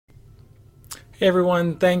Hey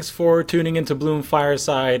everyone, thanks for tuning into Bloom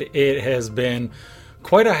Fireside. It has been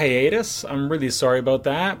quite a hiatus. I'm really sorry about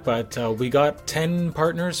that, but we got 10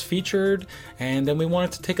 partners featured, and then we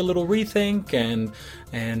wanted to take a little rethink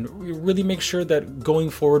and really make sure that going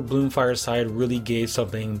forward, Bloom Fireside really gave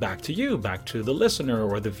something back to you, back to the listener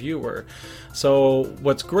or the viewer. So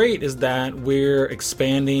what's great is that we're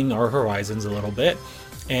expanding our horizons a little bit,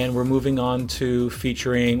 and we're moving on to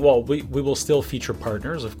featuring, well, we will still feature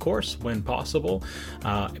partners, of course, when possible.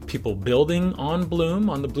 People building on Bloom,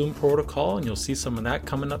 on the Bloom protocol, and you'll see some of that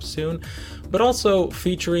coming up soon. But also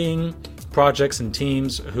featuring projects and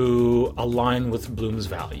teams who align with Bloom's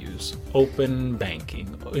values: open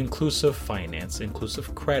banking, inclusive finance,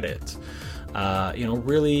 inclusive credit,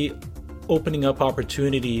 really opening up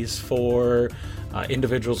opportunities for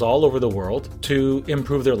individuals all over the world to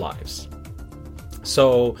improve their lives.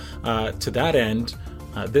 So to that end,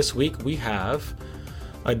 this week we have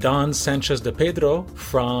Adan Sanchez de Pedro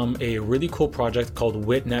from a really cool project called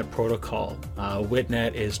WITNET Protocol.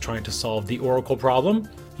 WITNET is trying to solve the Oracle problem.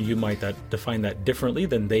 You might define that differently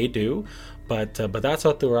than they do, but that's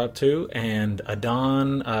what they're up to. And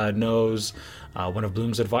Adan knows one of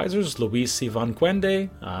Bloom's advisors, Luis Ivan Quende,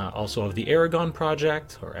 also of the Aragon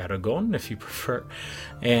project, or Aragon if you prefer.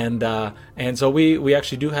 And so we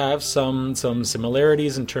actually do have some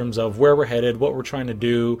similarities in terms of where we're headed, what we're trying to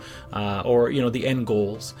do, or the end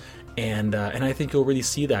goals. And I think you'll really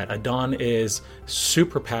see that. Adan is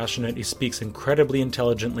super passionate. He speaks incredibly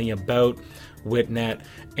intelligently about WITNET,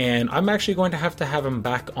 and I'm actually going to have him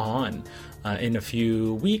back on in a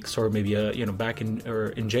few weeks, or maybe back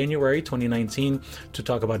in January 2019, to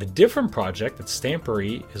talk about a different project that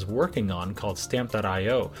Stampery is working on called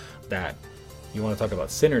Stamp.io. That you want to talk about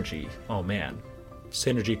synergy? Oh man,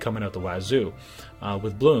 synergy coming out the wazoo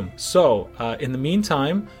with Bloom. So in the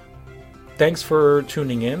meantime, thanks for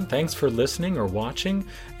tuning in, thanks for listening or watching,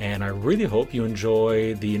 and I really hope you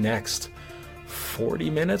enjoy the next 40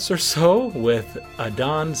 minutes or so with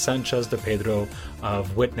Adan Sanchez de Pedro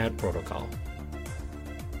of WITNET Protocol.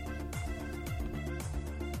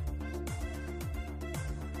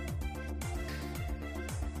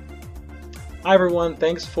 Hi everyone,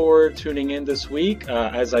 thanks for tuning in this week.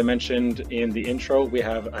 As I mentioned in the intro, we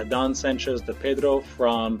have Adan Sanchez de Pedro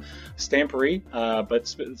from Stampery, but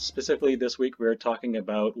specifically this week we're talking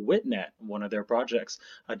about WITNET, one of their projects.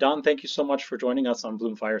 Adan, thank you so much for joining us on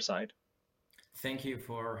Bloom Fireside. Thank you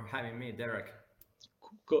for having me, Derek.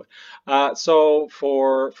 Good. So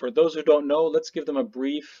for those who don't know, let's give them a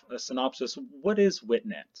brief synopsis. What is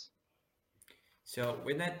WITNET? So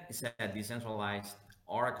WITNET is a decentralized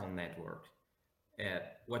Oracle network.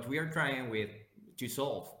 What we are trying to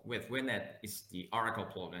solve with WITNET is the Oracle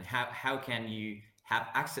problem. How can you have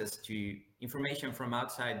access to information from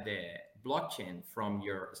outside the blockchain from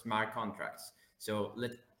your smart contracts? So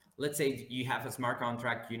let's say you have a smart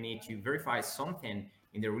contract, you need to verify something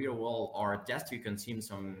in the real world, or just to consume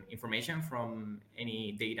some information from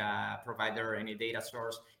any data provider, any data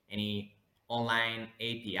source, any online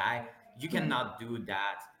API. You cannot do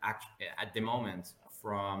that at the moment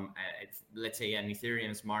from, let's say, an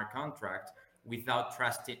Ethereum smart contract without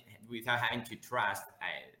trusting, without having to trust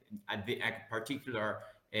a particular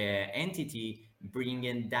entity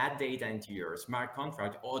bringing that data into your smart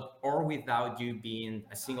contract, or without you being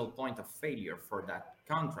a single point of failure for that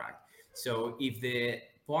contract. So if the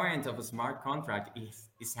point of a smart contract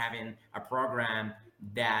is having a program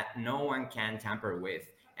that no one can tamper with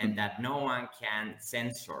and that no one can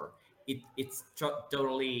censor, it's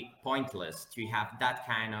totally pointless to have that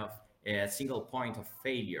kind of single point of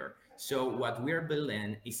failure. So what we're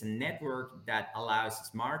building is a network that allows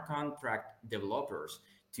smart contract developers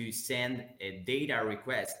to send data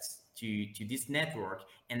requests to this network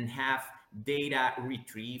and have data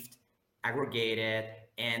retrieved, aggregated,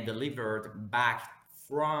 and delivered back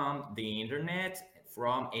from the internet,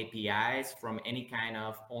 from APIs, from any kind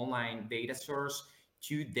of online data source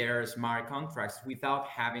to their smart contracts without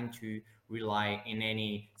having to rely in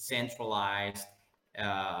any centralized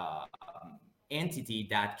uh, entity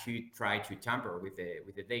that could try to tamper with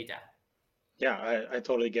the data. Yeah, I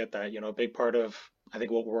totally get that. A big part of, I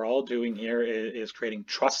think, what we're all doing here is creating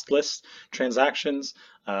trustless transactions.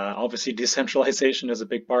 Obviously, decentralization is a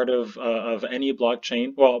big part of any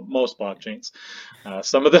blockchain. Well, most blockchains.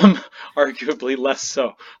 Some of them arguably less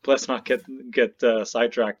so. But let's not get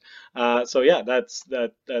sidetracked. So yeah,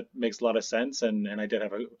 that makes a lot of sense. And I did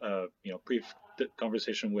have a brief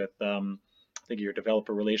conversation with I think your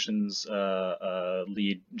developer relations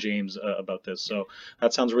lead, James, about this. So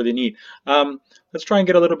that sounds really neat. Let's try and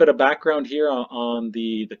get a little bit of background here on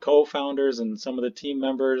the co-founders and some of the team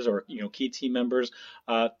members, or key team members.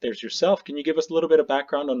 There's yourself. Can you give us a little bit of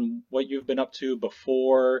background on what you've been up to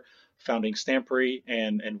before founding Stampery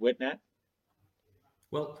and Witnet?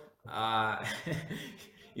 Well,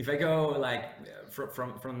 if I go like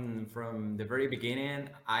from the very beginning,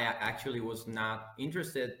 I actually was not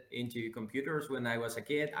interested into computers when I was a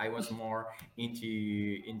kid. I was more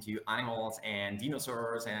into animals and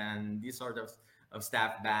dinosaurs and this sort of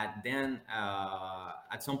stuff. But then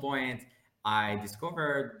at some point, I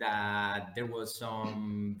discovered that there was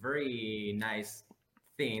some very nice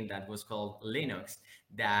thing that was called Linux,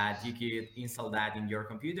 that you could install that in your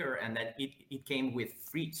computer, and that it came with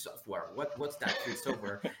free software. What's that free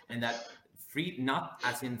software? And that free, not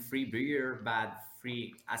as in free beer, but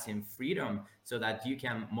free as in freedom, so that you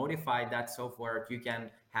can modify that software. You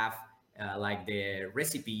can have like the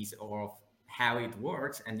recipes of how it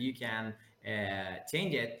works, and you can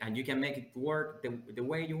change it, and you can make it work the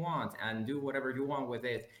way you want and do whatever you want with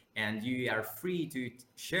it, and you are free to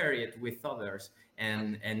share it with others.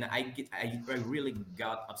 And I really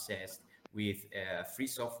got obsessed with free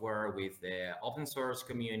software, with the open source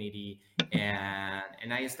community,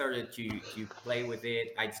 and I started to play with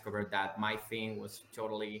it. I discovered that my thing was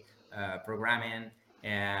totally programming.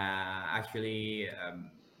 Actually,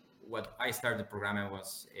 what I started programming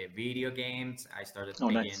was video games. I started Oh,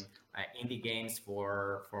 making nice. indie games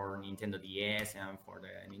for Nintendo DS and for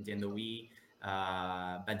the Nintendo Wii.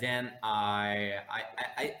 But then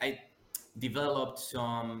I developed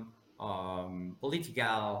some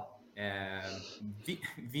political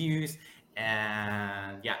views,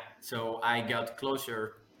 and yeah, so I got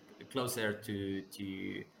closer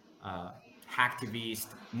to uh, hacktivist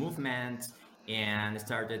movements, and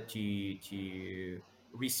started to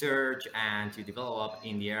research and to develop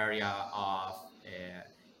in the area of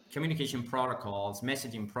communication protocols,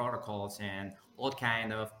 messaging protocols, and all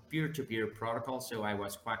kind of peer-to-peer protocols. So I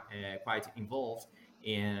was quite involved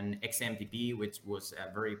in XMPP, which was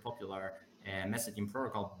a very popular messaging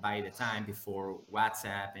protocol by the time, before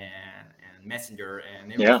WhatsApp and Messenger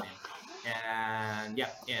and Yeah. everything. And yeah,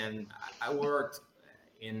 and I worked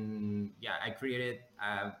I created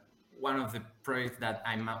one of the projects that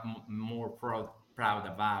I'm more proud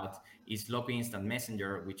about is Local Instant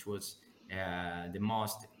Messenger, which was the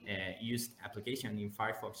most used application in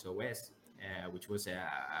Firefox OS, which was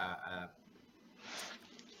a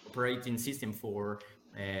operating system for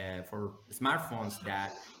smartphones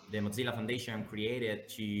that the Mozilla Foundation created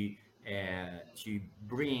to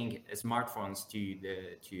bring smartphones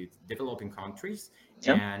to developing countries,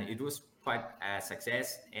 Yeah. and it was quite a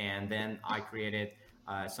success. And then I created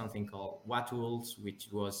something called WATools, which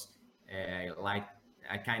was like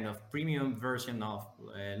a kind of premium version of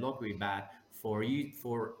Loqui, but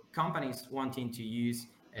for companies wanting to use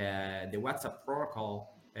the WhatsApp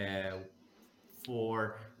protocol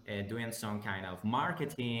for doing some kind of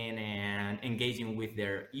marketing and engaging with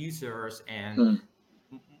their users, and Hmm.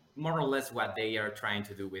 more or less what they are trying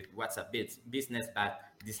to do with WhatsApp business. But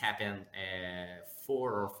this happened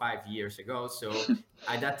 4 or 5 years ago. So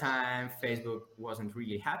at that time, Facebook wasn't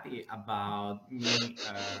really happy about me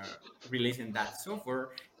releasing that software,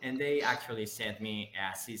 and they actually sent me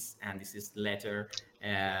a cease and desist letter,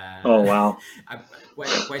 Oh, uh, wow.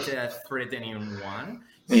 quite a threatening one.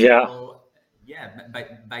 Yeah. So yeah,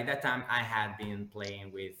 by that time I had been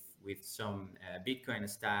playing with some Bitcoin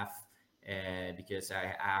stuff, because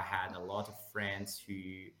I had a lot of friends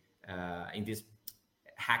who in this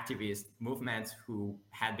hacktivist movements who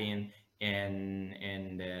had been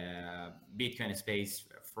in the Bitcoin space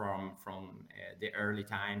from the early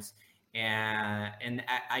times, and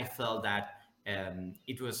I felt that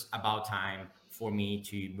it was about time for me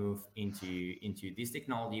to move into this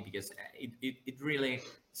technology, because it really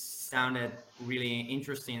sounded really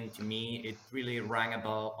interesting to me. It really rang a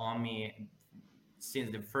bell on me since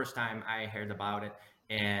the first time I heard about it.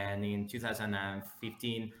 And in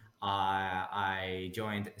 2015, I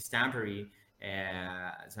joined Stampery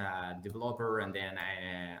as a developer, and then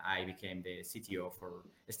I became the CTO for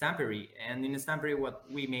Stampery. And in Stampery, what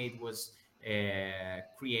we made was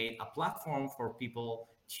create a platform for people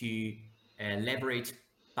to leverage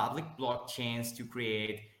public blockchains to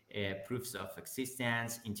create proofs of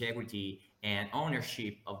existence, integrity, and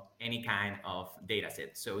ownership of any kind of data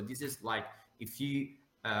set. So this is like, if you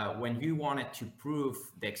when you wanted to prove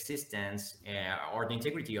the existence or the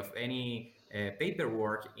integrity of any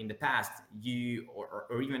paperwork in the past, you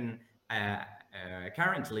or even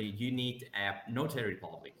currently, you need a notary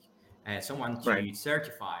public. someone Right. to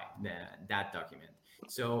certify that document.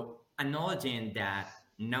 So acknowledging that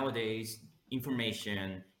nowadays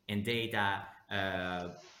information and data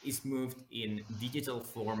is moved in digital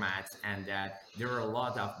formats, and that there are a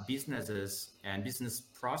lot of businesses and business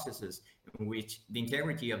processes in which the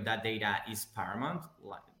integrity of that data is paramount,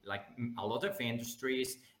 like a lot of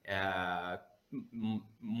industries, uh,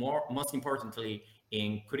 most importantly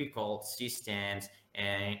in critical systems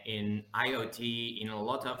and in IoT, in a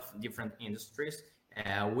lot of different industries.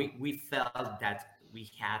 We felt that we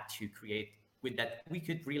had to create with that we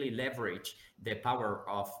could really leverage the power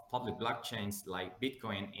of public blockchains like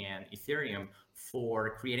Bitcoin and Ethereum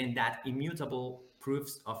for creating that immutable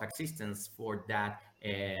proofs of existence for that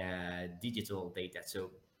digital data.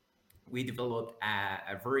 So we developed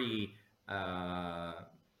a very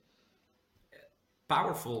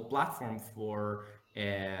powerful platform for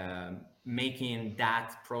making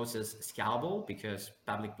that process scalable, because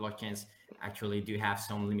public blockchains actually do have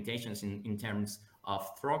some limitations in terms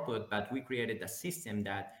of throughput, but we created a system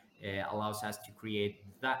that allows us to create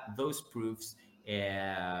those proofs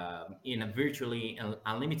in a virtually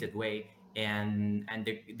unlimited way. And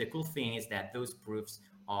the cool thing is that those proofs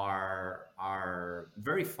are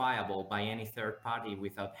verifiable by any third party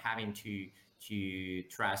without having to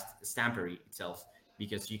trust Stampery itself,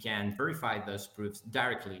 because you can verify those proofs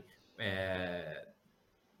directly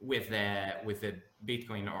with the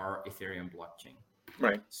Bitcoin or Ethereum blockchain.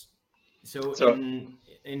 Right. So So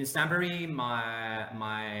in Stampery, my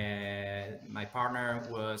partner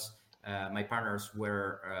was my partners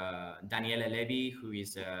were Daniele Levy, who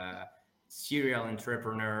is a serial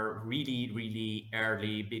entrepreneur, really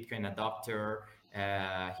early Bitcoin adopter.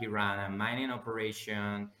 He ran a mining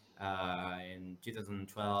operation in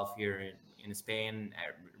 2012 here in Spain,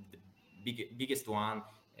 the biggest one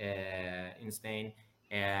in Spain,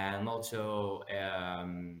 and also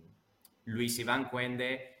Luis Ivan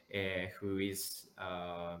Cuende, who is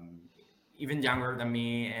even younger than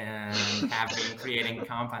me and have been creating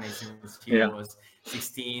companies since he yeah, was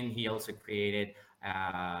 16. He also created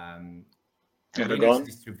a Linux Aragon.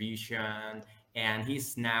 distribution, and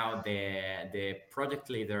he's now the project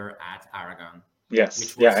leader at Aragon, Yes.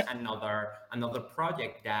 which was Yeah. another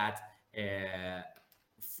project that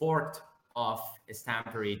forked off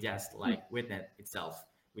Stampery, just like Witnet itself,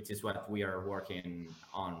 which is what we are working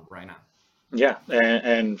on right now. Yeah,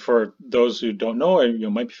 and for those who don't know, or you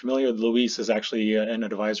might be familiar, Luis is actually an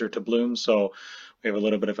advisor to Bloom, so we have a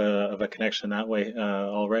little bit of a connection that way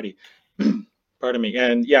already. Pardon me.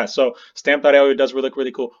 And yeah, so Stamp.io does look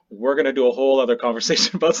really cool. We're going to do a whole other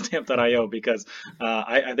conversation about Stamp.io because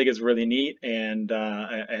I think it's really neat, and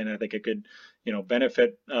I think it could,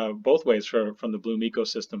 benefit both ways from the Bloom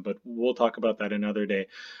ecosystem. But we'll talk about that another day.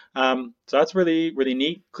 So that's really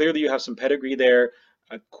neat. Clearly, you have some pedigree there.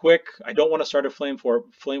 A quick, I don't want to start a flame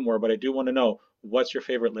war, but I do want to know what's your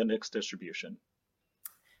favorite Linux distribution?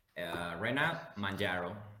 Right now,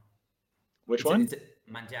 Manjaro. Which It's one? it's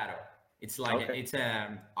Manjaro. It's like Okay. it's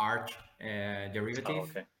an Arch Oh, derivative,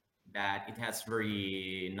 okay. that it has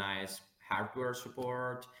very nice hardware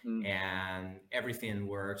support, Mm, and everything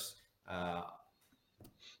works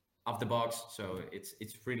off the box. So it's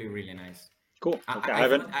really nice. cool. I, Okay. I I I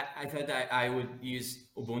thought haven't. I, I thought I would use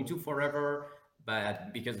Ubuntu forever,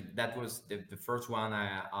 but because that was the first one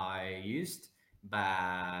I used,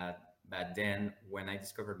 but then when I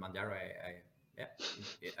discovered Manjaro, yeah,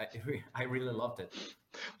 I really loved it.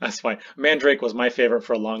 That's fine. Mandrake was my favorite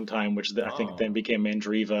for a long time, which I think then Oh, became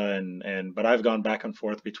Mandriva, and but I've gone back and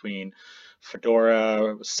forth between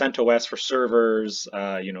Fedora, CentOS for servers,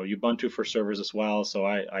 Ubuntu for servers as well. So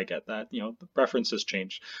I get that. The preferences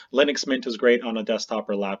change. Linux Mint is great on a desktop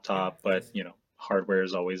or yeah, laptop, it but is. hardware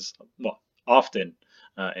is always, well, often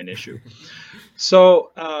an issue.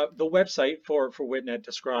 So the website for Witnet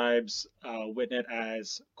describes Witnet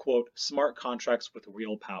as, quote, smart contracts with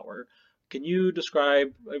real power. Can you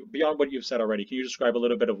describe, beyond what you've said already, can you describe a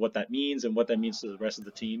little bit of what that means and what that means to the rest of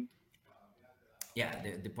the team? Yeah,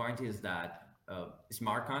 the point is that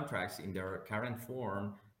smart contracts in their current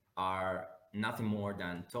form are nothing more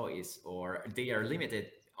than toys, or they are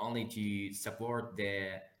limited only to support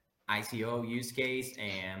the ICO use case,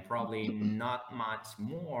 and probably not much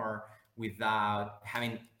more, without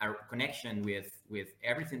having a connection with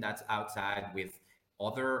everything that's outside, with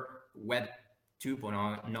other web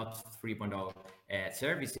 2.0, not 3.0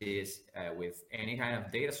 services, with any kind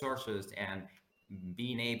of data sources, and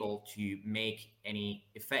being able to make any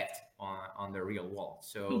effect on the real world.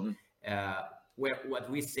 So Hmm. what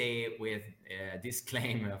we say with this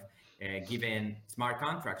claim of giving smart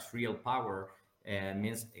contracts real power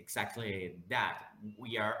means exactly that.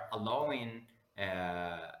 We are allowing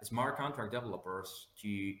smart contract developers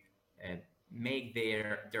to uh, make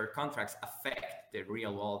their contracts affect the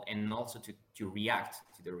real world and also to react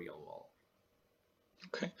to the real world.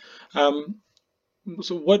 Okay. Um,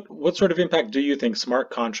 so what sort of impact do you think smart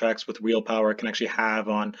contracts with real power can actually have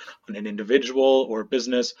on an individual or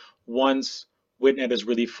business once WitNet is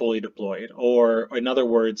really fully deployed? Or in other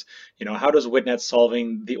words, how does WitNet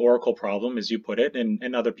solving the Oracle problem, as you put it,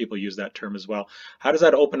 and other people use that term as well, how does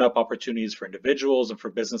that open up opportunities for individuals and for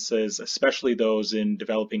businesses, especially those in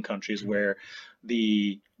developing countries Mhm. where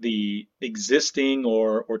the existing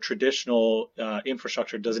or traditional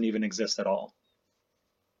infrastructure doesn't even exist at all?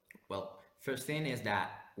 Well, first thing is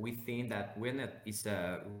that we think that WinNet is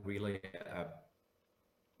a really a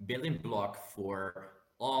building block for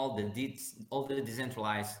all the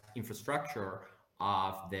decentralized infrastructure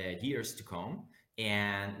of the years to come,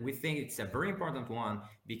 and we think it's a very important one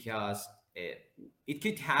because it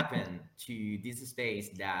could happen to this space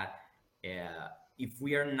that if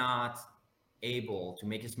we are not able to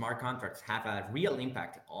make smart contracts have a real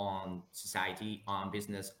impact on society, on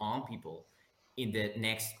business, on people in the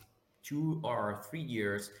next 2 or 3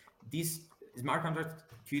 years, these smart contracts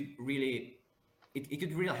could really it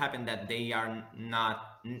could really happen that they are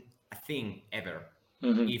not a thing ever.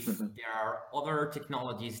 Hmm. If Hmm. there are other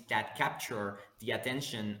technologies that capture the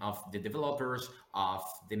attention of the developers, of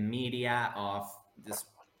the media, of this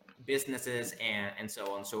businesses and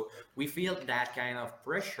so on. So we feel that kind of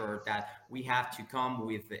pressure that we have to come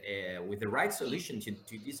with the right solution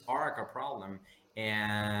to this Oracle problem,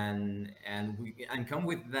 and come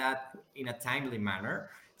with that in a timely manner.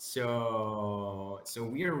 So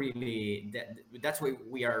we are really that's why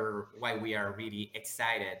we are really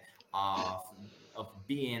excited of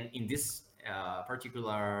being in this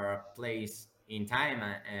particular place in time,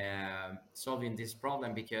 solving this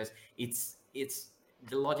problem, because it's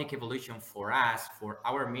the logic evolution for us, for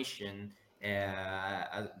our mission,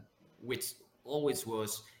 uh, which always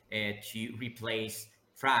was to replace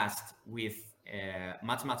trust with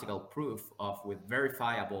mathematical proof of with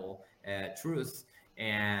verifiable truth.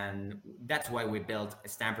 And that's why we built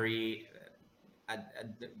Stampery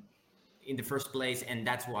in the first place, and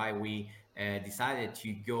that's why we decided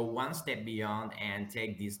to go one step beyond and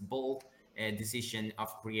take this bold decision of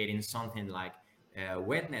creating something like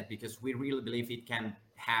WetNet, because we really believe it can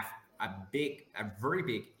have a very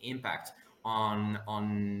big impact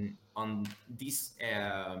on these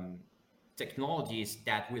technologies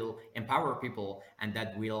that will empower people and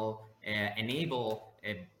that will enable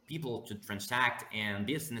people to transact and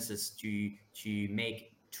businesses to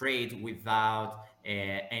make trade without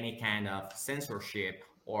any kind of censorship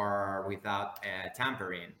or without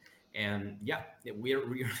tampering. And yeah, we're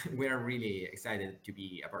really excited to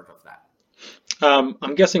be a part of that.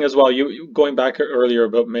 I'm guessing as well, going back earlier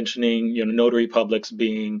about mentioning, notary publics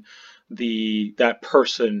being that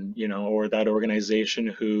person, or that organization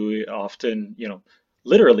who often,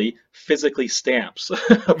 literally physically stamps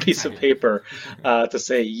a piece of Exactly. paper to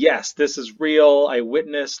say, yes, this is real. I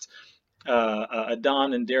witnessed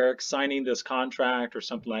Don and Derek signing this contract or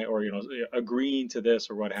something like, or agreeing to this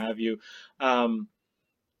or what have you. Um,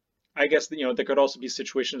 I guess there could also be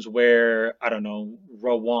situations where, I don't know,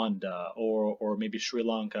 Rwanda or maybe Sri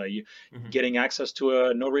Lanka, Mhm. getting access to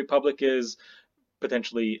a notary public is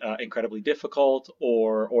potentially incredibly difficult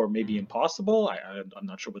or maybe Mhm. impossible. I'm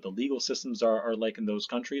not sure what the legal systems are like in those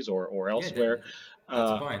countries or Yeah, elsewhere.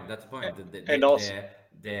 that's the Uh, point. That's the point. and also,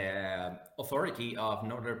 The authority of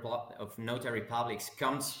notary publics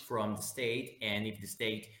comes from the state, and if the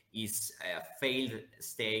state is a failed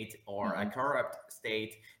state or a mhm, corrupt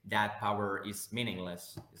state, that power is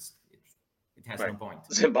meaningless. It has right, no point.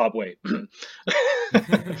 Zimbabwe.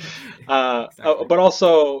 Exactly. But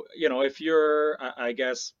also, if you're, I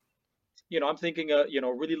guess, I'm thinking,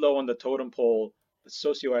 really low on the totem pole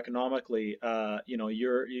socioeconomically,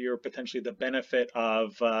 you're potentially the benefit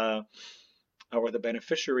of, or the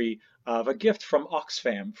beneficiary of a gift from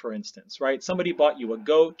Oxfam, for instance, right? Somebody bought you a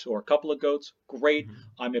goat or a couple of goats. Great. Mhm.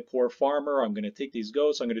 I'm a poor farmer. I'm going to take these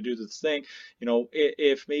goats. I'm going to do this thing.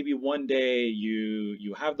 If maybe one day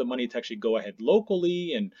you have the money to actually go ahead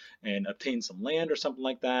locally and obtain some land or something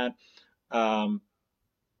like that, um,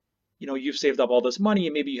 you've saved up all this money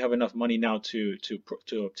and maybe you have enough money now to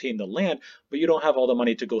obtain the land, but you don't have all the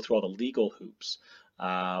money to go through all the legal hoops.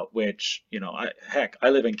 Which, heck, I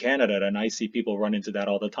live in Canada and I see people run into that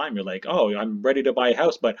all the time. You're like, oh, I'm ready to buy a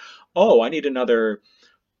house, but oh, I need another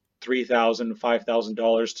 $3,000,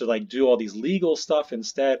 $5,000 to like do all these legal stuff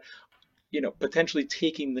instead. Potentially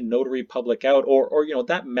taking the notary public out, or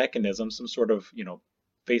that mechanism, some sort of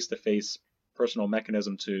face-to-face personal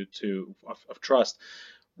mechanism of trust,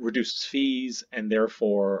 reduces fees and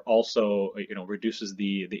therefore also reduces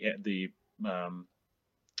the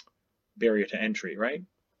barrier to entry, right?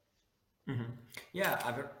 Mhm.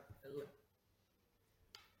 Yeah,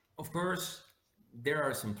 of course, there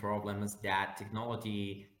are some problems that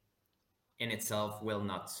technology in itself will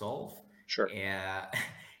not solve. Sure. Uh,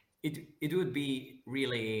 it would be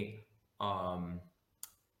really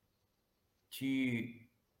too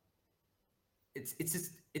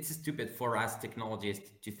it's stupid for us technologists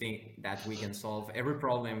to think that we can solve every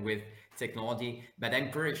problem with technology, but I'm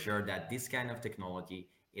pretty sure that this kind of technology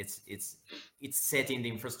it's setting the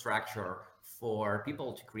infrastructure for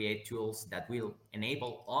people to create tools that will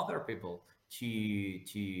enable other people to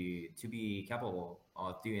be capable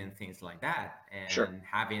of doing things like that Sure. and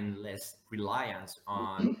having less reliance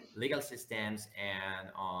on legal systems and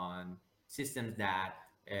on systems that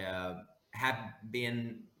have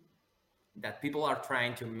been that people are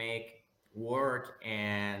trying to make work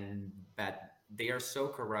and that they are so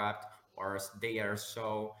corrupt or they are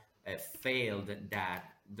so failed that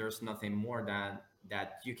there's nothing more than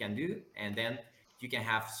that you can do, and then you can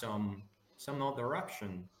have some other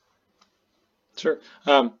option. Sure.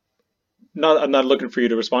 I'm not looking for you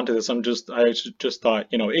to respond to this. I just thought,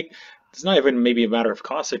 it's not even maybe a matter of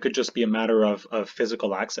cost. It could just be a matter of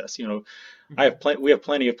physical access. Mhm. We have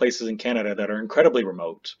plenty of places in Canada that are incredibly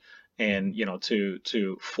remote, and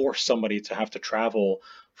to force somebody to have to travel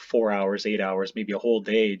 4 hours, 8 hours, maybe a whole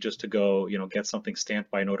day just to go, get something stamped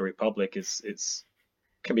by a notary public is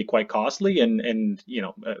can be quite costly and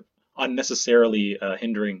unnecessarily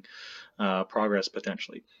hindering progress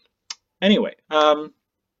potentially. Anyway,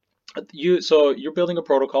 you're building a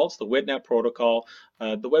protocol. It's the WitNet protocol.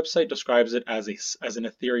 The website describes it as an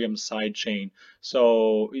Ethereum side chain.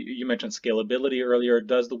 So you mentioned scalability earlier.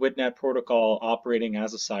 Does the WitNet protocol operating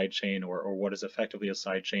as a side chain, or what is effectively a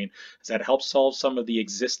side chain, does that help solve some of the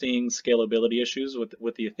existing scalability issues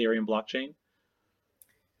with the Ethereum blockchain?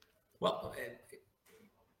 Well,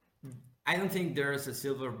 I don't think there's a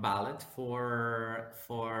silver bullet for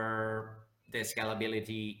the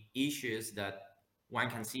scalability issues that one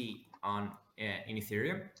can see on in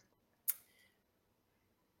Ethereum.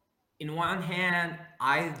 In one hand,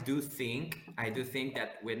 I do think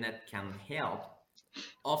that Witnet can help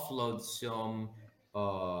offload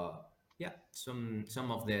uh,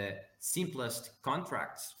 some of the simplest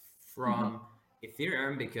contracts Hmm. from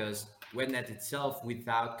Ethereum, because Witnet itself,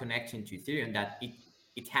 without connecting to Ethereum, that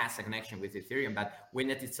it has a connection with Ethereum, but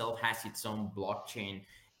Witnet itself has its own blockchain,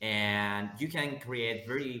 and you can create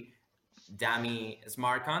very dummy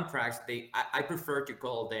smart contracts. I prefer to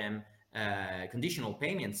call them conditional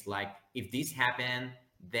payments. Like, if this happen,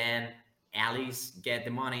 then Alice get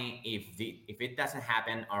the money. If it doesn't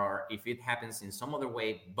happen, or if it happens in some other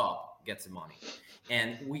way, Bob gets the money.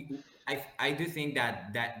 And I do think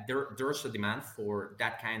that there's a demand for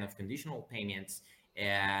that kind of conditional payments,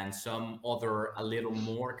 and some other a little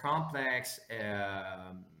more complex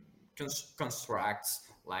constructs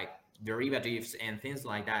like derivatives and things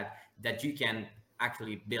like that, that you can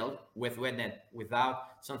actually build with Webnet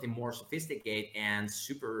without something more sophisticated and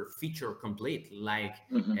super feature complete, like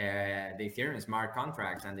Hmm. the Ethereum smart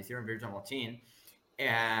contracts and the Ethereum virtual machine.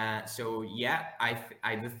 So yeah,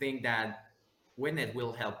 I do think that Webnet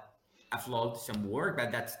will help offload some work,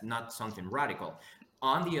 but that's not something radical.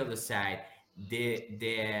 On the other side,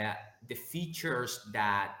 the features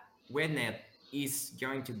that Webnet is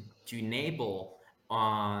going to enable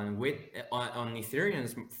on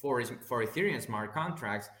Ethereum for Ethereum smart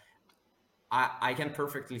contracts, I can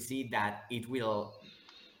perfectly see that it will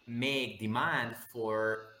make demand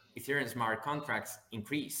for Ethereum smart contracts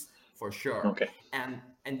increase for sure, Okay. and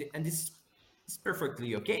this is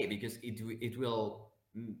perfectly okay, because it will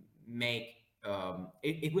make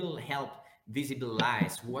it will help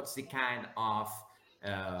visibilize what's the kind of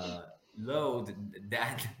uh, load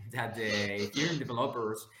that that the Ethereum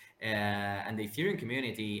developers and the Ethereum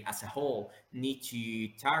community as a whole need to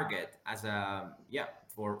target as a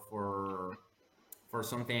for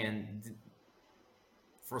something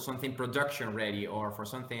for something production ready, or for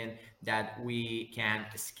something that we can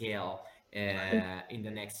scale in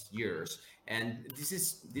the next years. And this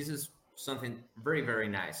is something very very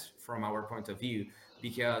nice from our point of view,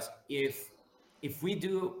 because if we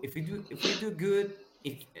do good,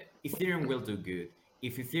 if Ethereum will do good.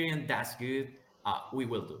 If Ethereum does good, we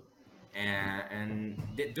will do. And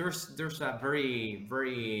there's a very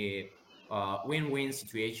very win-win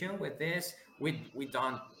situation with this. We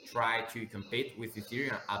don't try to compete with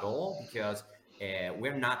Ethereum at all, because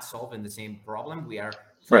we're not solving the same problem. We are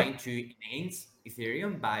Right. trying to enhance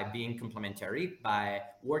Ethereum by being complementary, by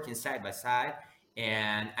working side by side.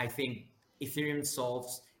 And I think Ethereum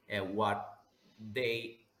solves what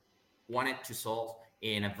they wanted to solve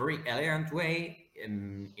in a very elegant way,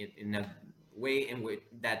 in a way in which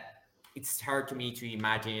that it's hard to me to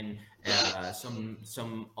imagine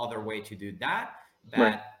some other way to do that.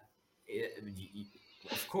 Right.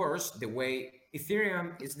 But of course, the way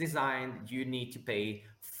Ethereum is designed, you need to pay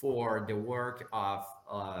for the work of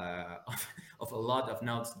a lot of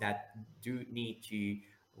nodes that do need to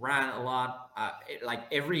run a lot, like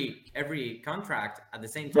every contract at the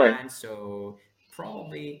same Right. time. So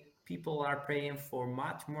probably people are paying for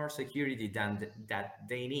much more security than that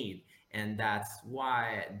they need, and that's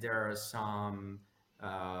why there are some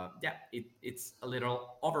it's a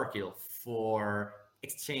little overkill for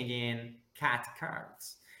exchanging cat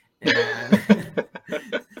cards. And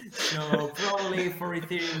so probably for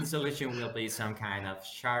Ethereum, the solution will be some kind of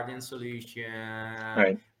sharding solution,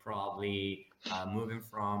 Right. probably moving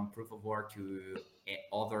from proof of work to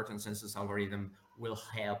other consensus algorithm will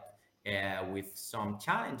help with some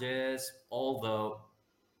challenges, although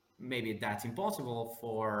maybe it's impossible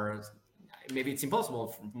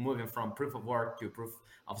moving from proof of work to proof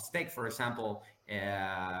of stake, for example,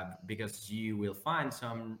 because you will find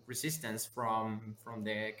some resistance from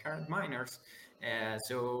the current miners.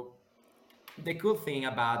 So the cool thing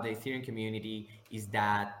about the Ethereum community is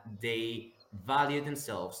that they value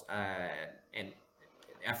themselves, and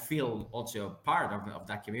I feel also part of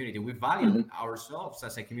that community. We value Hmm. ourselves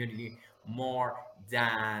as a community more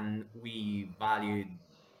than we valued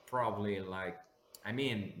probably, like, I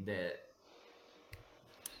mean, the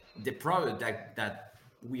product that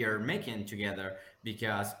we are making together,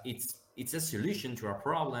 because it's a solution to a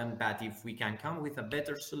problem. But if we can come with a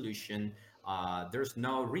better solution, there's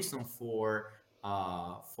no reason for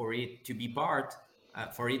it to be part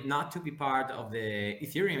for it not to be part of the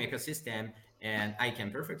Ethereum ecosystem. And I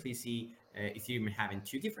can perfectly see Ethereum having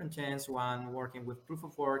two different chains, one working with proof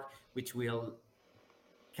of work, which will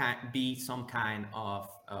be some kind of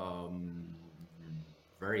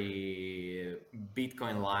very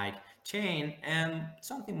Bitcoin-like chain, and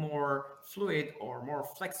something more fluid or more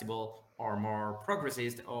flexible or more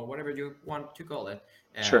progressist or whatever you want to call it,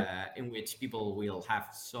 Sure. in which people will have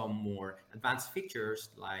some more advanced features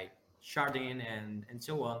like sharding and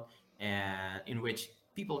so on, and in which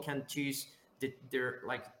people can choose their,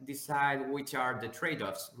 like, decide which are the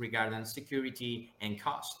trade-offs regarding security and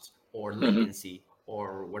cost or Hmm. latency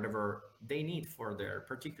or whatever they need for their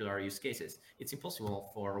particular use cases. It's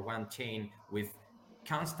impossible for one chain with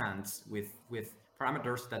constants, with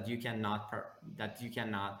parameters that you cannot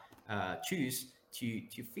choose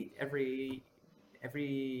to fit every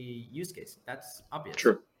use case. That's obvious.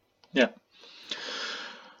 True. Yeah.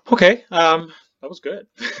 Okay. That was good.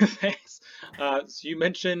 Thanks. So you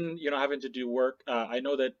mentioned, having to do work. I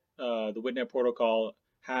know that the Witnet protocol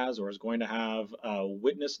has or is going to have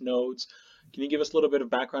witness nodes. Can you give us a little bit of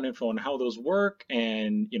background info on how those work?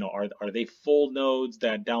 And, are they full nodes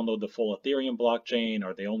that download the full Ethereum blockchain?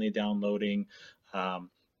 Are they only downloading the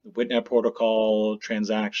Witnet protocol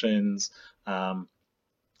transactions? Um,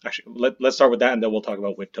 Actually, let's start with that, and then we'll talk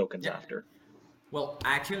about WIT tokens Yeah. after. Well,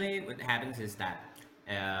 actually, what happens is that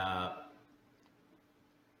uh,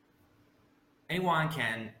 anyone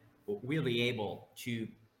will be able to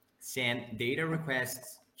send data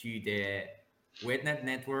requests to the WebNet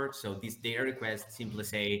network. So these data requests simply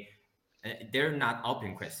say they're not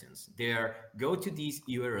open questions. They're go to this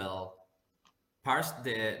URL, parse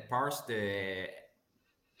the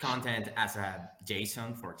content as a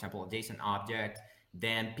JSON, for example, a JSON object,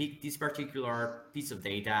 then pick this particular piece of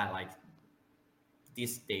data, like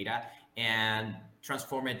this data, and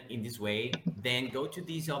transform it in this way. Then go to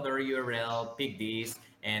this other URL, pick this,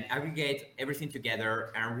 and aggregate everything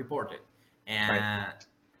together and report it. Right. And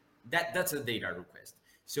that's a data request.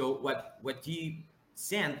 So what you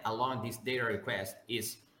send along this data request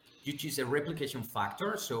is you choose a replication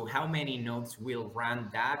factor. So how many nodes will run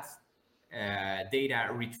that data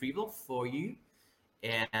retrieval for you,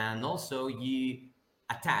 and also you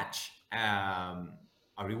attach a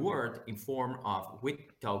reward in form of WIT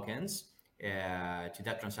tokens to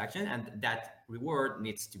that transaction, and that reward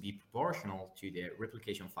needs to be proportional to the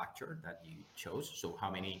replication factor that you chose. So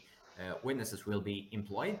how many witnesses will be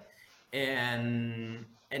employed, and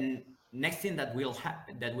next thing that will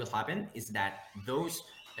happen is that those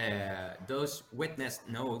witness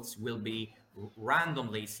nodes will be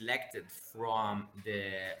randomly selected from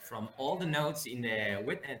all the nodes in the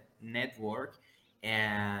witness network,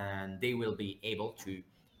 and they will be able to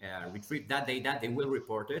retrieve that data. They will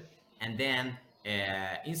report it, and then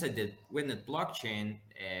inside the witness blockchain,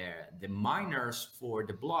 the miners for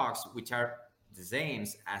the blocks, which are the same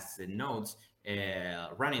as the nodes,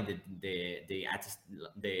 running the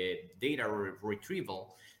data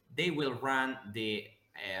retrieval, they will run the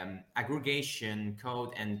aggregation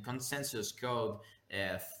code and consensus code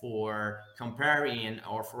for comparing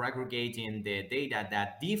or for aggregating the data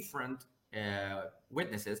that different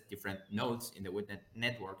witnesses, different nodes in the witness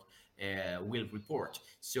network will report.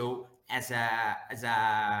 So as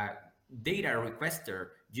a data requester,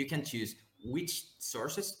 you can choose which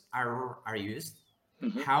sources are used,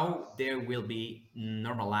 Hmm. how they will be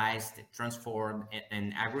normalized, transformed,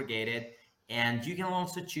 and aggregated. And you can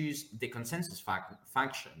also choose the consensus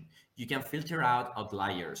function. You can filter out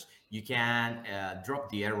outliers. You can drop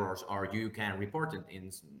the errors, or you can report it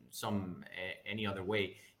in some any other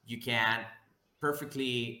way. You can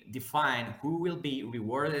perfectly define who will be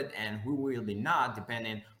rewarded and who will be not,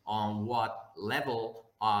 depending on what level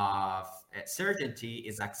of certainty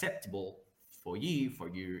is acceptable for you, for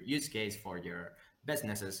your use case, for your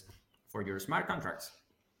businesses, for your smart contracts.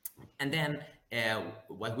 And then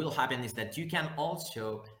what will happen is that you can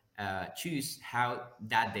also choose how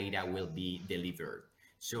that data will be delivered.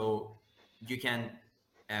 So you can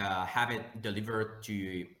have it delivered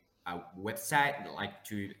to a website, like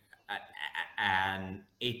to an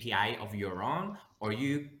API of your own, or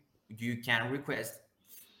you can request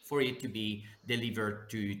for it to be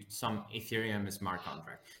delivered to some Ethereum smart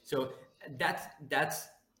contract. So that's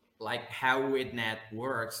like how WITNET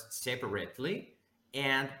works separately,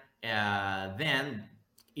 and then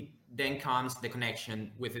it then comes the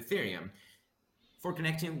connection with Ethereum. For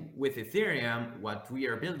connecting with Ethereum, what we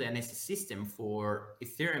are building is a system for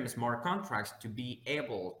Ethereum smart contracts to be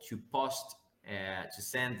able to post, to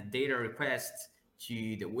send data requests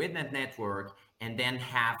to the Witnet network, and then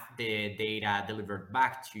have the data delivered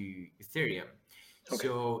back to Ethereum. Okay.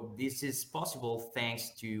 So this is possible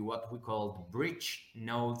thanks to what we call the bridge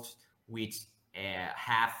nodes, which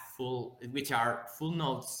which are full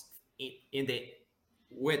nodes in the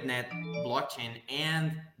Witnet blockchain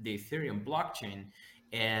and the Ethereum blockchain,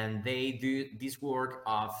 and they do this work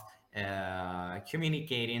of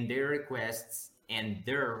communicating their requests and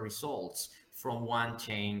their results from one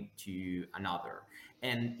chain to another.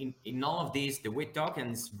 And in all of this, the WIT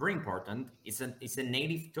token is very important. It's a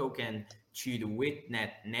native token to the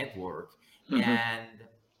WITNet network, Hmm. and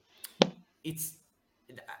it's,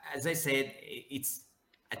 as I said, it's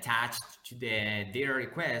attached to the data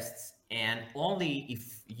requests, and only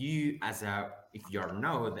if you if your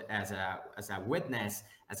node as a witness,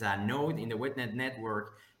 as a node in the witness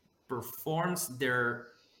network performs their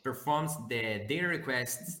performs the data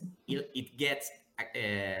requests, it gets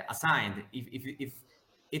assigned. If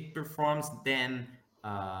it performs them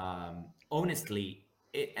honestly,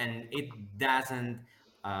 and it doesn't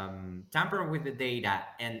tamper with the data,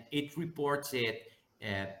 and it reports it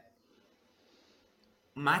uh,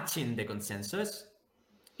 matching the consensus,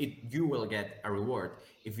 you will get a reward.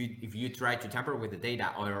 If you try to tamper with the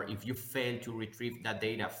data, or if you fail to retrieve that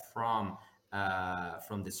data from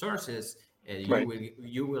the sources, Right.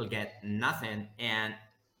 you will get nothing, and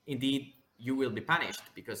indeed you will be punished,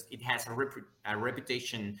 because it has a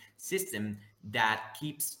reputation system that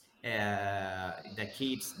keeps the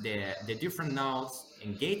different nodes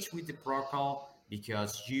engaged with the protocol,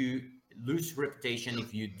 because you lose reputation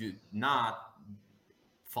if you do not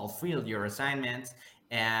fulfill your assignments,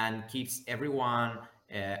 and keeps everyone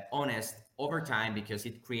honest over time, because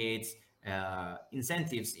it creates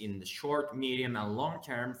incentives in the short, medium, and long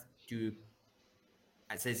term to,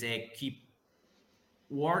 as I say, keep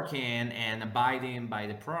working and abiding by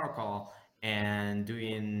the protocol and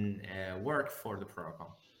doing work for the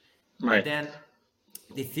protocol. But Right. then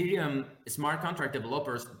the Ethereum smart contract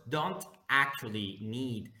developers don't actually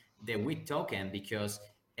need the WIT token, because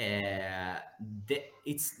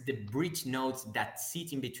it's the bridge nodes that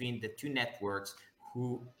sit in between the two networks,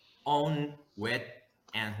 who own WIT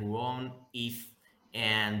and who own ETH,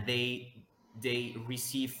 and they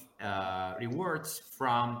receive rewards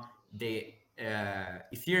from the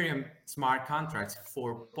Ethereum smart contracts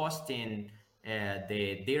for posting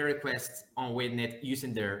the data requests on WITNet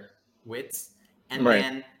using their WITs, and Right.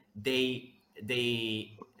 then they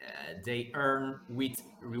earn with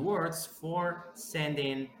rewards for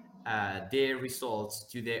sending their results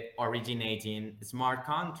to the originating smart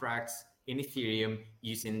contracts in Ethereum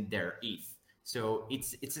using their ETH. So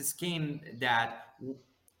it's a scheme that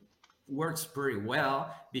works pretty well,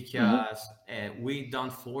 Hmm. because we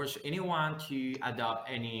don't force anyone to adopt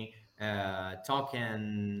any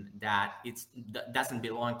token that doesn't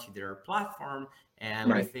belong to their platform, and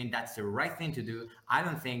we Right. think that's the right thing to do. I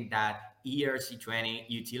don't think that ERC20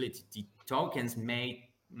 utility tokens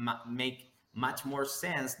make much more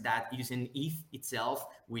sense that using ETH itself,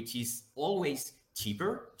 which is always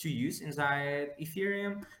cheaper to use inside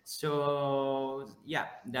Ethereum. So yeah,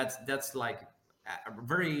 that's like a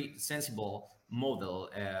very sensible model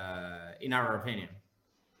in our opinion.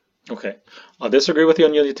 Okay. I'll disagree with you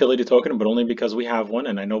on your utility token, but only because we have one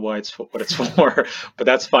and I know why it's what it's for, but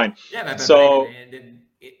that's fine. Yeah, but So,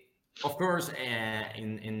 of course,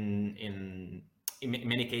 in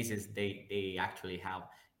many cases they actually have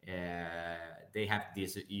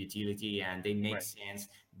this utility and they make right. sense.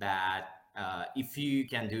 But if you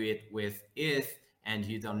can do it with ETH and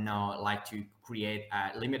you don't know, like to create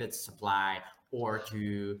a limited supply or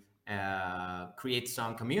to create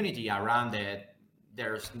some community around it,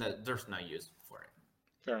 there's no use for it.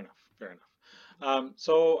 Fair enough. Fair enough.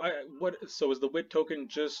 So is the WIT token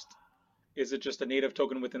just is it just a native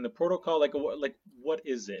token within the protocol? Like what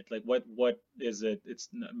is it? Like what is it?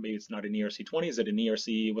 Maybe it's not an ERC20. Is it an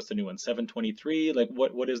ERC? What's the new one? 723? Like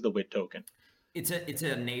what is the WIT token? It's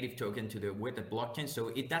a native token to the with the blockchain, so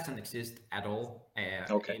it doesn't exist at all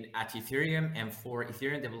Okay. at Ethereum. And for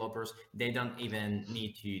Ethereum developers, they don't even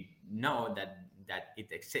need to know that it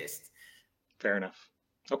exists. Fair enough.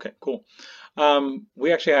 Okay, cool.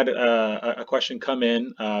 We actually had a question come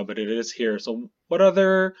in, but it is here. So, what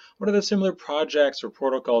other similar projects or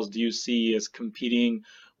protocols do you see as competing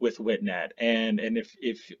with WitNet? And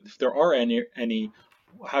if there are any,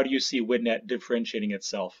 how do you see WitNet differentiating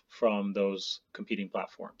itself from those competing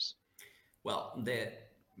platforms? Well, the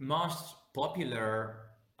most popular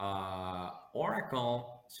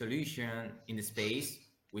Oracle solution in the space,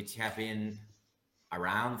 which have been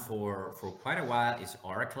around for quite a while, is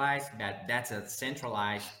Oraclize. That's a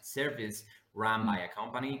centralized service run by Mm, a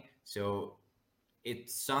company. So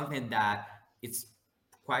it's something that it's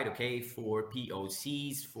quite okay for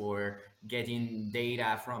POCs, for getting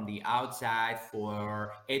data from the outside,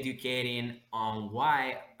 for educating on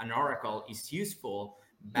why an Oracle is useful.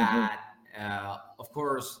 hmm But of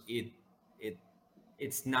course, it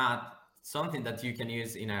it's not something that you can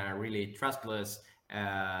use in a really trustless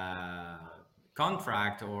uh,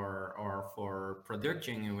 contract or for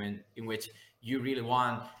production in which you really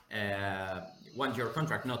want your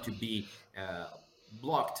contract not to be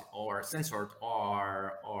blocked or censored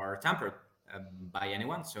or tampered by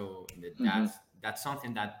anyone. So hmm that's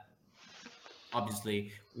something that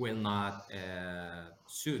obviously will not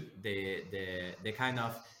suit the kind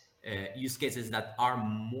of use cases that are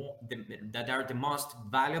that are the most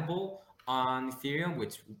valuable on Ethereum,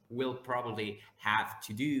 which will probably have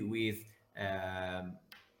to do with um,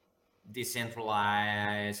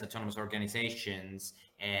 decentralized autonomous organizations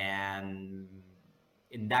and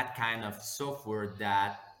in that kind of software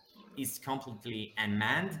that is completely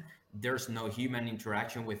unmanned. There's no human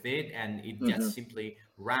interaction with it, and it hmm just simply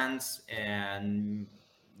runs and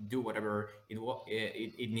do whatever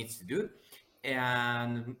it needs to do.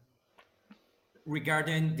 And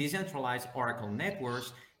regarding decentralized Oracle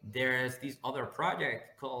networks, there's this other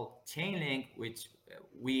project called Chainlink, which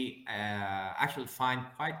we actually find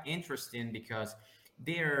quite interesting because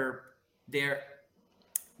they're they're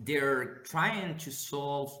they're trying to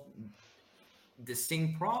solve the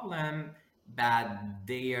same problem, but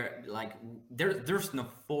they are like there's no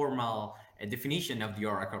formal definition of the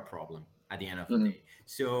Oracle problem at the end of the hmm day.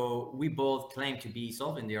 So we both claim to be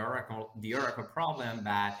solving the Oracle problem,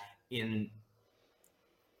 but in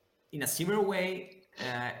in a similar way,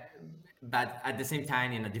 but at the same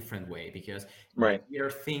time in a different way because Right. we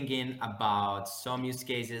are thinking about some use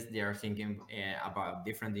cases. They are thinking about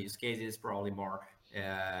different use cases, probably more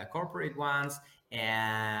corporate ones,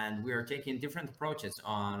 and we are taking different approaches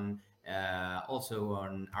on also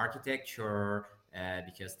on architecture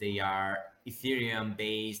because they are Ethereum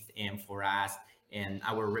based, and for us and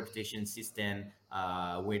our reputation system,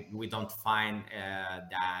 we don't find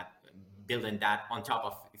that building that on top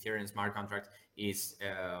of Ethereum smart contracts is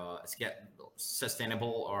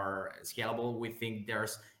sustainable or scalable. We think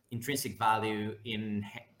there's intrinsic value in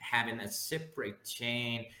having a separate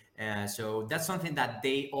chain. So that's something that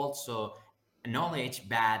they also acknowledge,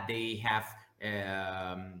 but they have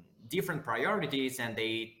different priorities, and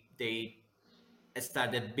they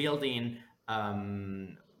started building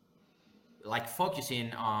like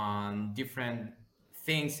focusing on different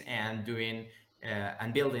things and doing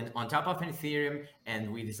and building on top of Ethereum.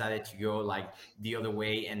 And we decided to go like the other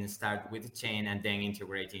way and start with the chain and then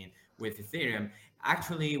integrating with Ethereum.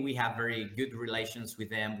 Actually, we have very good relations with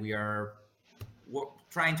them. We are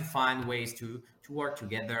trying to find ways to work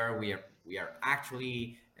together. We are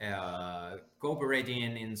actually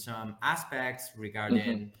cooperating in some aspects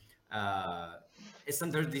hmm regarding uh,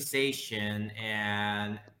 standardization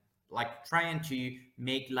and like trying to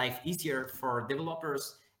make life easier for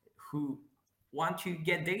developers who want to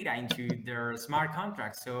get data into their smart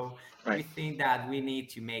contracts. So we Right. think that we need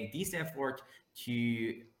to make this effort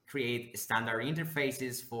to create standard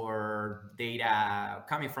interfaces for data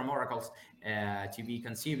coming from oracles to be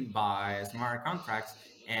consumed by smart contracts,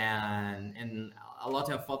 and a lot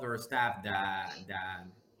of other stuff that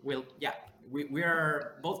will, yeah, we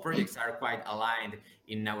are, both projects are quite aligned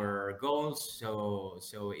in our goals, so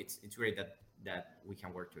it's great that we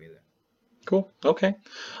can work together. Cool. Okay.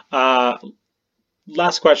 Uh,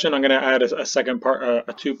 Last question. I'm going to add a second part,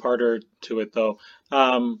 a two-parter to it, though.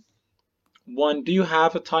 Um, One, do you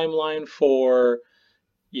have a timeline for,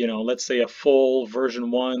 let's say a full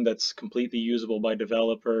version one that's completely usable by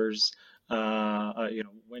developers?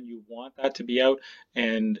 When you want that to be out,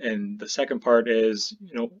 and the second part is,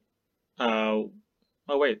 oh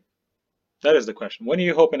wait, that is the question. When are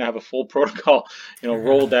you hoping to have a full protocol,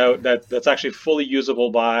 rolled out that's actually fully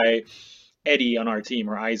usable by Eddie on our team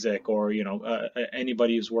or Isaac or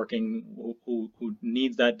anybody who's working who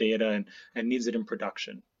needs that data and needs it in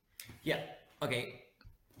production? Yeah. Okay.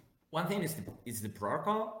 One thing is the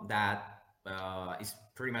protocol that is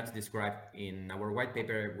pretty much described in our white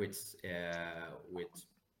paper, which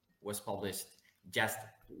was published just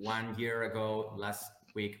 1 year ago. Last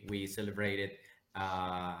week uh,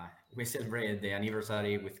 we celebrated the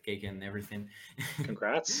anniversary with cake and everything.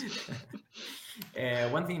 Congrats.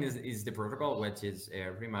 One thing is the protocol, which is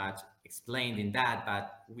pretty much explained in that,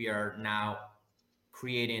 but we are now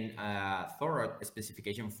creating a thorough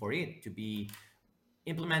specification for it to be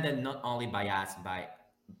implemented not only by us,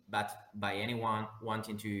 but by anyone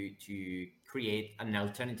wanting to create an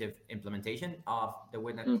alternative implementation of the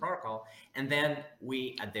WitNet Mm, protocol. And then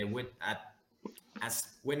we as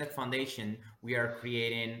WitNet Foundation, we are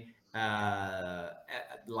creating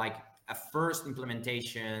like a first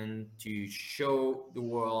implementation to show the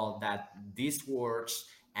world that this works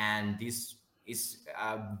and this is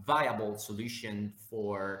a viable solution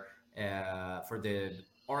for the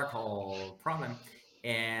Oracle problem.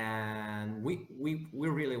 And we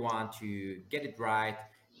really want to get it right.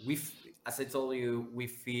 As I told you, we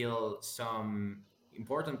feel some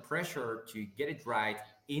important pressure to get it right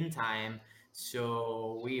in time.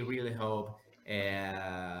 So we really hope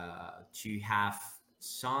to have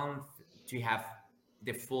some to have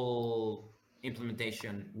the full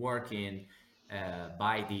implementation working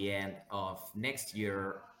by the end of next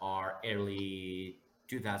year or early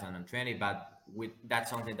 2020. But that's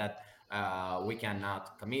something that we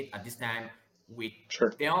cannot commit at this time.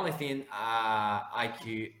 sure. The only thing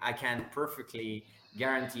I can perfectly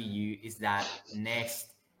guarantee you is that next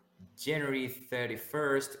January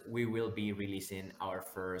 31st, we will be releasing our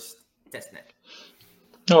first testnet.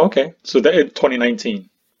 Oh, okay. So that 2019.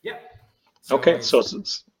 Yep. So Okay. it's a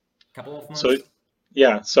couple of So months.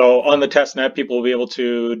 yeah. So on the test net, people will be able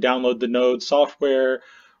to download the node software,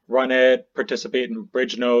 run it, participate in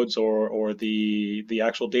bridge nodes or the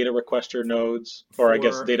actual data requester nodes, or I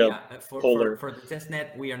guess For data yeah, puller. for the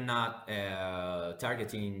testnet, we are not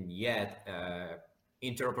targeting yet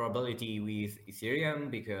interoperability with Ethereum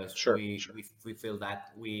because Sure. Sure. we feel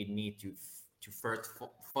that we need to first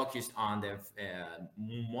focus on the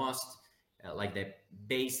most like the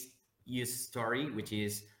base use story, which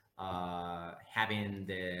is having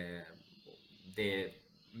the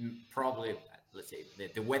probably, let's say,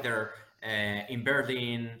 the weather in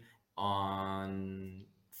Berlin on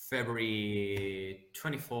February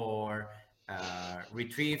 24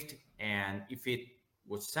 retrieved, and if it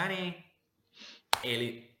was sunny,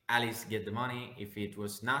 Alice get the money. If it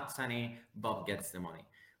was not sunny, Bob gets the money,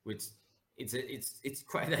 which it's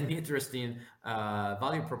quite an interesting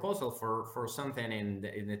value proposal for something in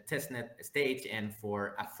the testnet stage and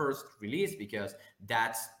for a first release, because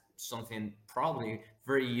that's something probably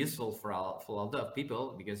very useful for a lot of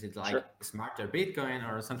people, because it's like Sure. smarter Bitcoin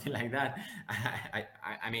or something like that.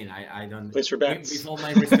 I don't, Place your with bets. all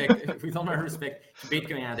my respect, with all my respect to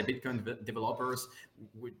Bitcoin and the Bitcoin developers,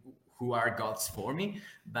 who are gods for me,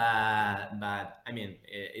 but I mean,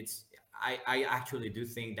 it's I actually do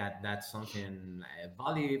think that that's something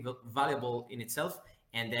valuable in itself.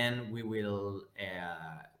 And then we will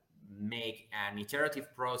make an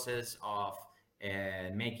iterative process of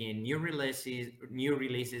making new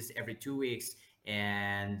releases every 2 weeks,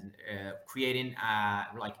 and creating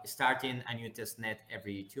like starting a new test net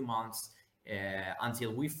every 2 months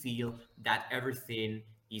until we feel that everything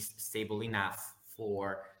is stable enough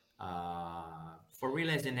for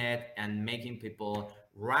releasing it and making people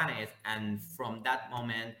run it. And from that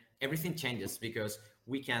moment, everything changes, because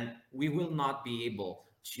we will not be able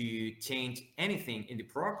to change anything in the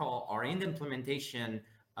protocol or in the implementation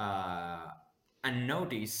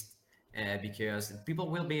unnoticed, because people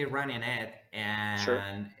will be running it, Sure.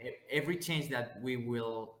 and every change that we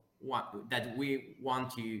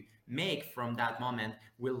want to make from that moment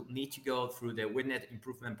will need to go through the Witnet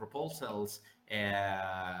improvement proposals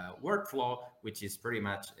workflow, which is pretty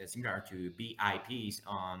much similar to BIPs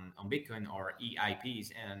on Bitcoin, or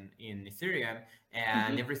EIPs and in Ethereum,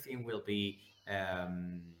 and Hmm. everything will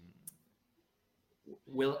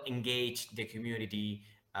engage the community,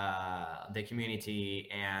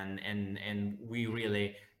 and we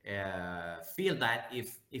really feel that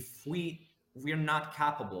if we're not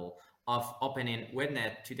capable of opening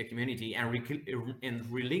Witnet to the community, and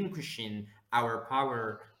relinquishing our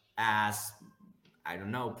power as, I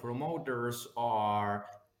don't know, promoters or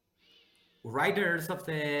writers of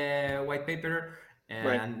the white paper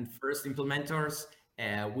Right. and first implementers,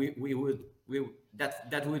 we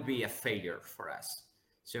that would be a failure for us.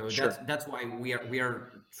 So Sure. that's why we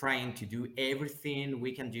are trying to do everything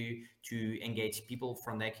we can do to engage people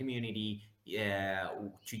from the community,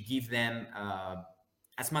 to give them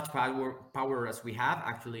as much power as we have.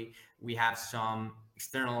 Actually, we have some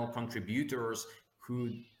external contributors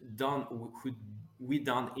who don't who we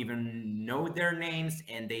don't even know their names,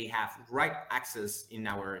 and they have right access in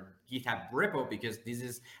our GitHub repo, because this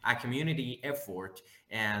is a community effort,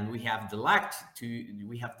 and we have the luck to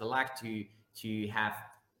have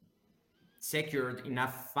secured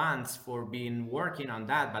enough funds for being working on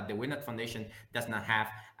that. But the Winnet Foundation does not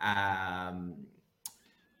have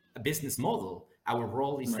a business model. Our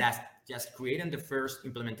role is Right. that just creating the first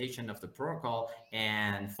implementation of the protocol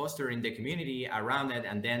and fostering the community around it,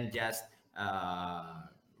 and then just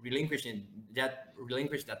relinquish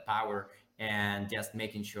that power, and just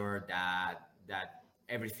making sure that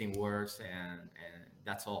everything works, and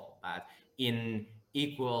that's all. But in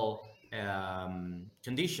equal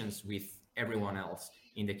conditions with everyone else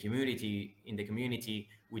in the community,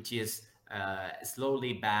 which is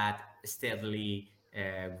slowly but steadily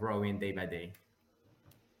growing day by day.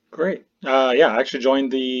 Great. Yeah, I actually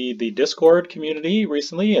joined the Discord community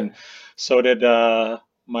recently, Yeah. and so did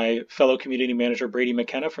my fellow community manager Brady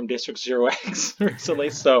McKenna from District Zero X recently.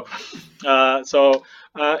 So uh,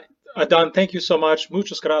 Don, thank you so much.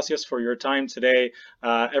 Muchas gracias for your time today.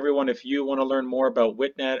 Everyone, if you want to learn more about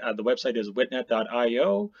Witnet, the website is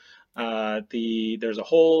witnet.io. Yeah. There's a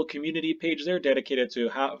whole community page there dedicated to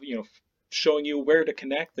how, showing you where to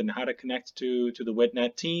connect and how to connect to the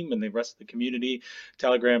Witnet team and the rest of the community,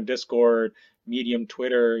 Telegram, Discord, Medium,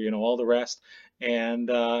 Twitter, all the rest. And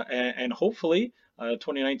hopefully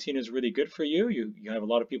 2019 is really good for you. You have a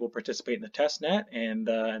lot of people participate in the test net, and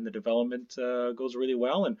the development goes really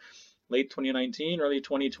well. And late 2019, early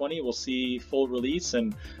 2020, we'll see full release,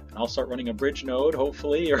 and I'll start running a bridge node,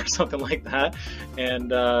 hopefully, or something like that,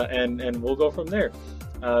 and we'll go from there.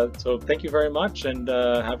 So thank you very much, and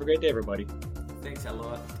have a great day, everybody. Thanks a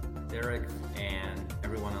lot, Derek, and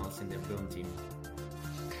everyone else in the Bloom team.